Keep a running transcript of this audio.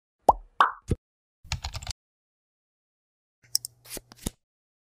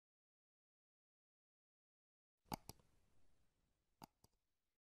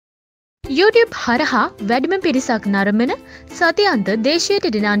YouTube හරහා වැඩිම පිරිසක් නරඹන සතියන්ත දේශීය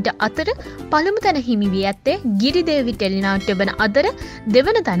ටෙලිනාට්‍ය අතර පළමු තැන හිමි වී ඇත්තේ ගිරිදේවි ටෙලිනාට්‍ය වන අතර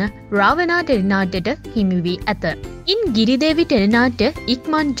දෙවන තැන රාවණා ටෙලිනාට්‍යයට හිමි වී ඇත. ඉන් ගිරිදේවි ටෙලිනාට්‍ය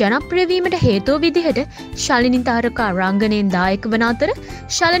ඉක්මන් ජනප්‍රිය වීමට හේතුව විදිහට ශාලිනී තාරකා රංගනයෙන් දායක වන අතර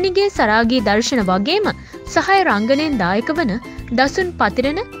ශාලිනීගේ සරාගී දර්ශන වගේම සහාය රංගනයෙන් දායක වන දසුන්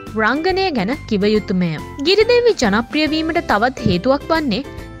පතිරණ රංගනය ගැන කිව යුතුමය. ගිරිදේවි ජනප්‍රිය වීමට තවත් හේතුවක් වන්නේ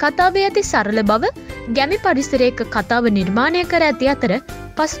කතාවේ ඇති සරල බව, ගැමි පරිසරයක කතාව නිර්මාණය කර ඇති අතර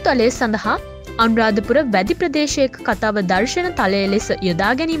පසුතලය සඳහා අනුරාධපුර වැදි ප්‍රදේශයක කතාව දර්ශන තලය ලෙස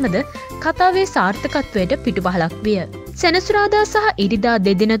යොදා ගැනීමද කතාවේ සාර්ථකත්වයට පිටුපහලක් විය. සෙනසුරාදා සහ ඉරිදා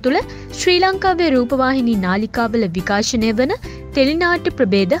දෙදින තුළ ශ්‍රී ලංකාවේ රූපවාහිනී නාලිකාවල විකාශනය වන ටෙලිනාට්‍ය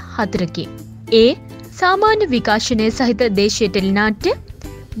ප්‍රභේද 4කි. A. සාමාන්‍ය විකාශනය සහිත දේශීය ටෙලිනාට්‍ය.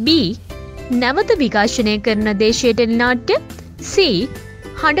 B. නැවත විකාශනය කරන දේශීය ටෙලිනාට්‍ය. C.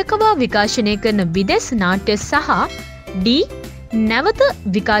 හඬකවා විකාශනය කරන විදෙස් නාට්‍ය සහ D. නැවත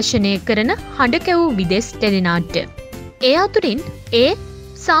විකාශනය කරන හඬකැවූ විදෙස් ටෙලිනාට්‍ය. ඒ අතුරින් A.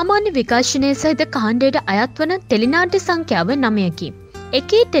 සාමාන්‍ය විකාශනය සහිත කාණ්ඩයට අයත් වන ටෙලිනාට්‍ය සංඛ්‍යාව 9කි.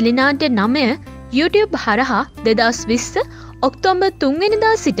 එකී ටෙලිනාට්‍ය 9 YouTube හරහා 2020 ඔක්තෝබර් 3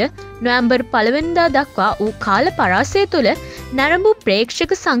 වෙනිදා සිට නොවැම්බර් 1 වෙනිදා දක්වා වූ කාල පරාසය තුළ නැරඹූ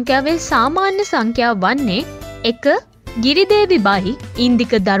ප්‍රේක්ෂක සංඛ්‍යාවේ සාමාන්‍ය සංඛ්‍යාව වන්නේ 1. ගිරිදේවි බයි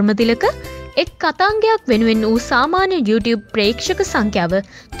ඉන්දික ධර්මතිලක එක් කතාංගයක් වෙනුවෙන් වූ සාමාන්‍ය YouTube ප්‍රේක්ෂක සංඛ්‍යාව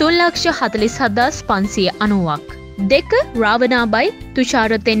 3,47,590ක්. 2. රාවණා බයි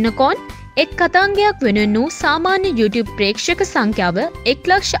තුෂාර තෙන්නකෝන් එක් කතාංගයක් වෙනුවෙන් වූ සාමාන්‍ය YouTube ප්‍රේක්ෂක සංඛ්‍යාව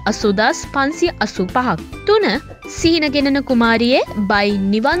 1,80,585ක්. 3. සීනගෙනන කුමාරියේ බයි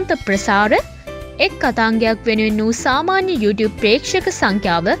නිවන්ත ප්‍රසාර එක් කතාංගයක් වෙනුවෙන් වූ සාමාන්‍ය YouTube ප්‍රේක්ෂක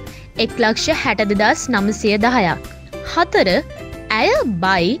සංඛ්‍යාව 1,62,910ක්. 4. ඇය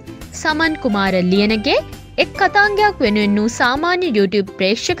බයි සමන් කුමාර ලියනගේ එක් කතාංගයක් වෙනුවෙන් වූ සාමාන්‍ය YouTube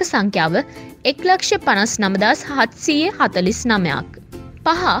ප්‍රේක්ෂක සංඛ්‍යාව 1,59,749ක්.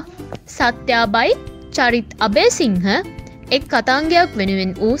 5. සත්‍යා බයි චරිත් අබේසිංහ එක් කතාංගයක්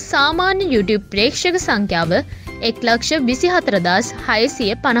වෙනුවෙන් වූ සාමාන්‍ය YouTube ප්‍රේක්ෂක සංඛ්‍යාව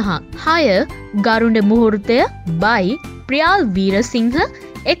 1,24,650ක්. 6. ගරුඩ මුහුර්තය බයි ප්‍රියාල් වීරසිංහ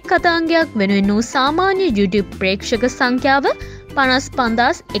එක් කතාංගයක් වෙනුවෙන් වූ සාමාන්‍ය YouTube ප්‍රේක්ෂක සංඛ්‍යාව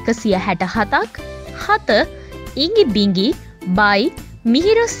 55,167ක්. 7. ඉඟි බිඟි බයි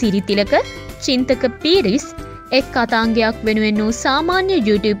මිහිර සිරිතිලක චින්තක පීරිස් එක් කතාංගයක් වෙනුවෙන් වූ සාමාන්‍ය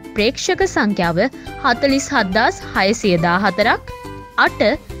YouTube ප්‍රේක්ෂක සංඛ්‍යාව 47,614ක්.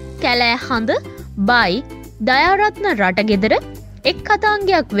 8. කැලෑ හඳ බයි දයාරත්න රටගෙදර එක්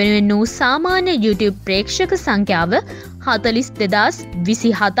කතාංගයක් වෙනුවෙන් වූ සාමාන්‍ය YouTube ප්‍රේක්ෂක සංඛ්‍යාව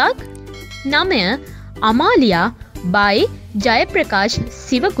 42,027ක්. 9. අමාලියා බයි ජයප්‍රකාශ්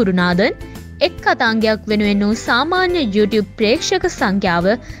සිවකුරුනාදන් එක් කතාංගයක් වෙනුවෙන් වූ සාමාන්‍ය YouTube ප්‍රේක්ෂක සංඛ්‍යාව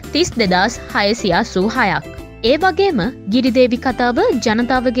 32,686ක්. ඒ වගේම ගිරිදේවි කතාව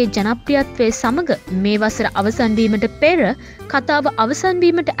ජනතාවගේ ජනප්‍රියත්වය සමග මේ වසර අවසන් වීමට පෙර කතාව අවසන්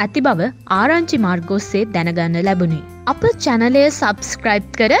වීමට ඇති බව ආරංචි මාර්ග ඔස්සේ දැනගන්න ලැබුණි. අප channelය subscribe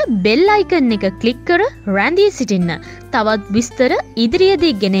කර bell icon එක click කර රැඳී සිටින්න. තවත් විස්තර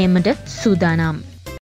ඉදිරියේදී ගෙන ඒමට සූදානම්.